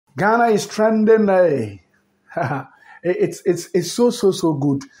Ghana is trending. It's so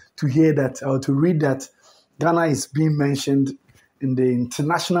good to hear that or to read that Ghana is being mentioned in the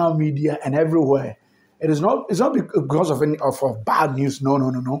international media and everywhere. It's not because of any of bad news.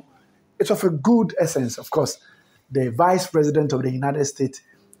 No. It's of a good essence, of course. The Vice President of the United States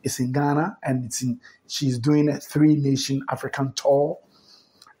is in Ghana, and she's doing a 3-nation African tour,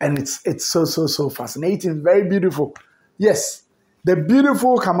 and it's so fascinating, very beautiful. Yes, the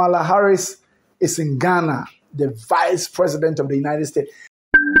beautiful Kamala Harris is in Ghana, the Vice President of the United States.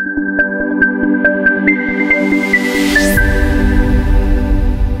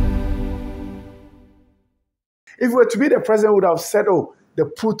 If we were to be the president, would have said, "Oh, the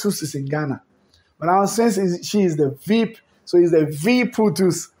Putus is in Ghana." But now, since she is the VIP, so is the V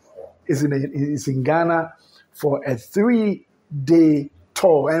Putus is in Ghana for a 3-day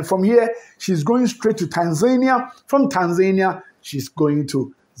tour, and from here she's going straight to Tanzania. From Tanzania, she's going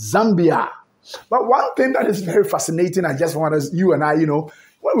to Zambia. But one thing that is very fascinating, I just want us, you and I,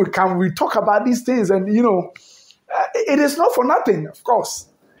 when we talk about these things, and it is not for nothing, of course.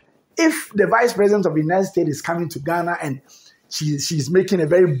 If the Vice President of the United States is coming to Ghana and she's making a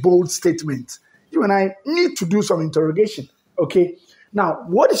very bold statement, you and I need to do some interrogation, okay? Now,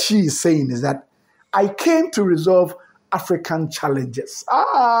 what she is saying is that I came to resolve African challenges.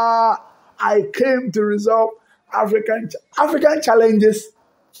 I came to resolve African challenges.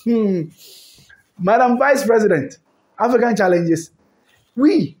 Madam Vice President, African challenges.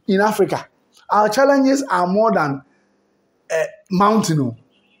 We in Africa, our challenges are more than mountain.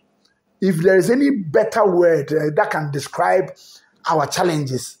 If there is any better word that can describe our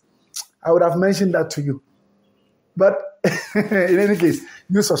challenges, I would have mentioned that to you. But in any case,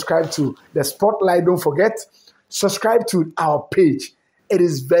 you subscribe to the Spotlight. Don't forget, subscribe to our page. It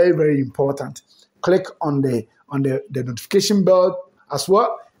is very, very important. Click on the notification bell as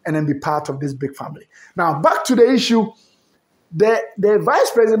well, and then be part of this big family. Now, back to the issue. The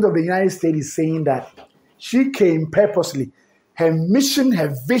Vice President of the United States is saying that she came purposely. Her mission,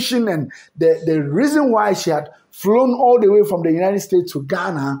 her vision, and the reason why she had flown all the way from the United States to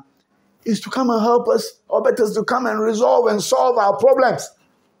Ghana is to come and help us, or better, to come and resolve and solve our problems.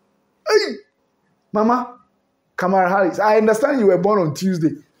 Hey, Mama, Kamala Harris, I understand you were born on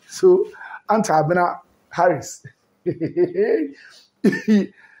Tuesday. So, Auntie Abena Harris.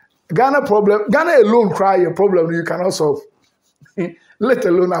 Ghana alone cry a problem you cannot solve. Let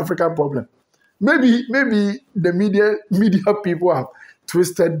alone African problem. Maybe the media people have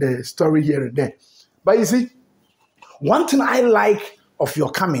twisted the story here and there. But you see, one thing I like of your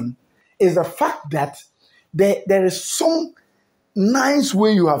coming is the fact that there is some nice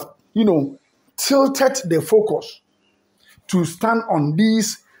way you have, tilted the focus to stand on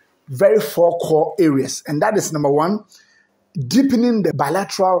these very 4 core areas. And that is number 1, deepening the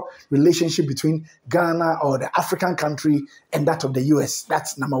bilateral relationship between Ghana or the African country and that of the US.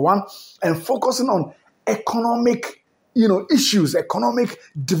 That's number 1. And focusing on economic, issues, economic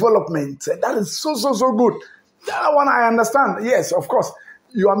development. And that is so good. That one I understand. Yes, of course.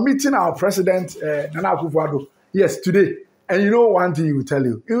 You are meeting our president, Nana Akuffo-Addo, yes, today. And one thing he will tell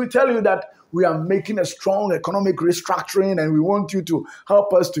you. He will tell you that we are making a strong economic restructuring and we want you to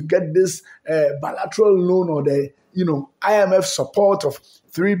help us to get this bilateral loan or the IMF support of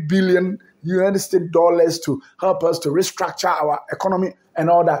 $3 billion to help us to restructure our economy and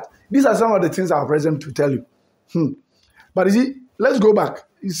all that. These are some of the things our president will tell you. But you see, let's go back.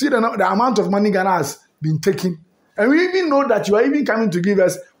 You see the amount of money Ghana has been taking. And we even know that you are even coming to give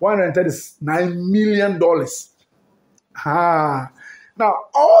us $139 million. Now,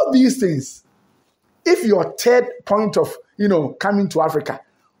 all these things, if your third point of, coming to Africa,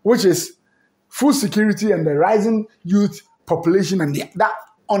 which is food security and the rising youth population and that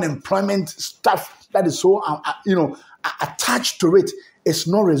unemployment stuff that is so, attached to it is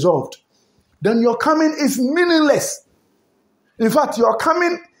not resolved, then your coming is meaningless. In fact, your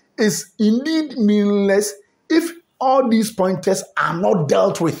coming is indeed meaninless if all these pointers are not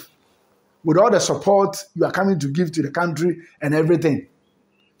dealt with all the support you are coming to give to the country and everything.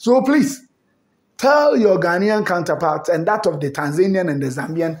 So please, tell your Ghanaian counterparts and that of the Tanzanian and the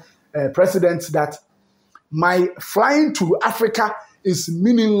Zambian presidents that my flying to Africa is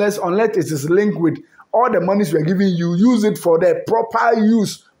meaninless unless it is linked with all the monies we are giving you. Use it for the proper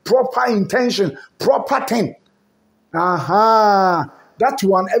use, proper intention, proper thing. That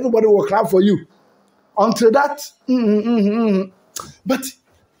one, everybody will clap for you. Until that, But,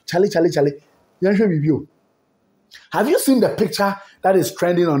 Charlie, have you seen the picture that is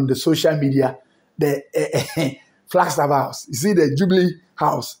trending on the social media? The Flagstaff house. You see the Jubilee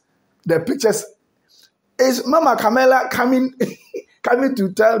house. The pictures is Mama Kamala coming coming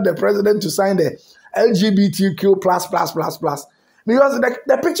to tell the president to sign the LGBTQ plus. Because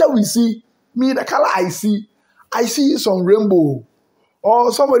the picture we see, me, the color I see some rainbow.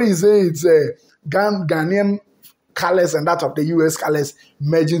 Or somebody is saying it's Ghanaian colors and that of the US colors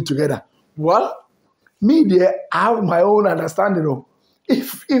merging together. Well, me there, I have my own understanding of.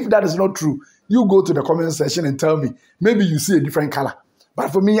 If that is not true, you go to the comment section and tell me. Maybe you see a different color. But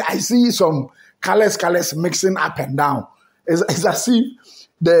for me, I see some colors mixing up and down. It's as if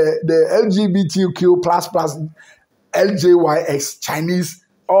the LGBTQ plus LJYX Chinese,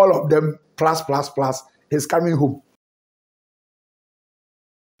 all of them plus is coming home.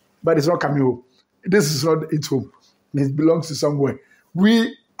 But it's not coming home. This is not its home. It belongs to somewhere.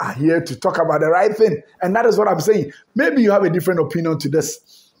 We are here to talk about the right thing. And that is what I'm saying. Maybe you have a different opinion to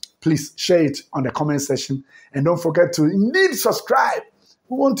this. Please share it on the comment section. And don't forget to indeed subscribe.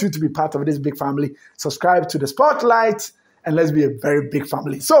 We want you to be part of this big family. Subscribe to the Spotlight and let's be a very big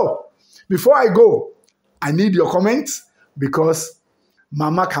family. So, before I go, I need your comments because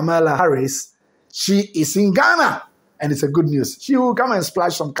Mama Kamala Harris, she is in Ghana. And it's a good news. She will come and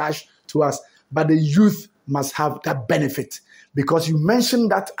splash some cash to us. But the youth must have that benefit. Because you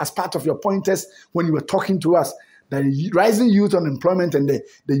mentioned that as part of your pointers when you were talking to us. The rising youth unemployment and the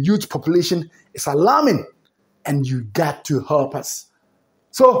youth population is alarming. And you got to help us.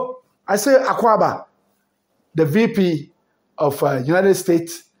 So, I say, Akuffo-Addo, the VP of United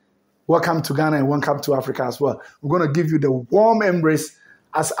States, welcome to Ghana and welcome to Africa as well. We're going to give you the warm embrace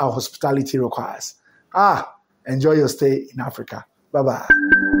as our hospitality requires. Enjoy your stay in Africa. Bye-bye.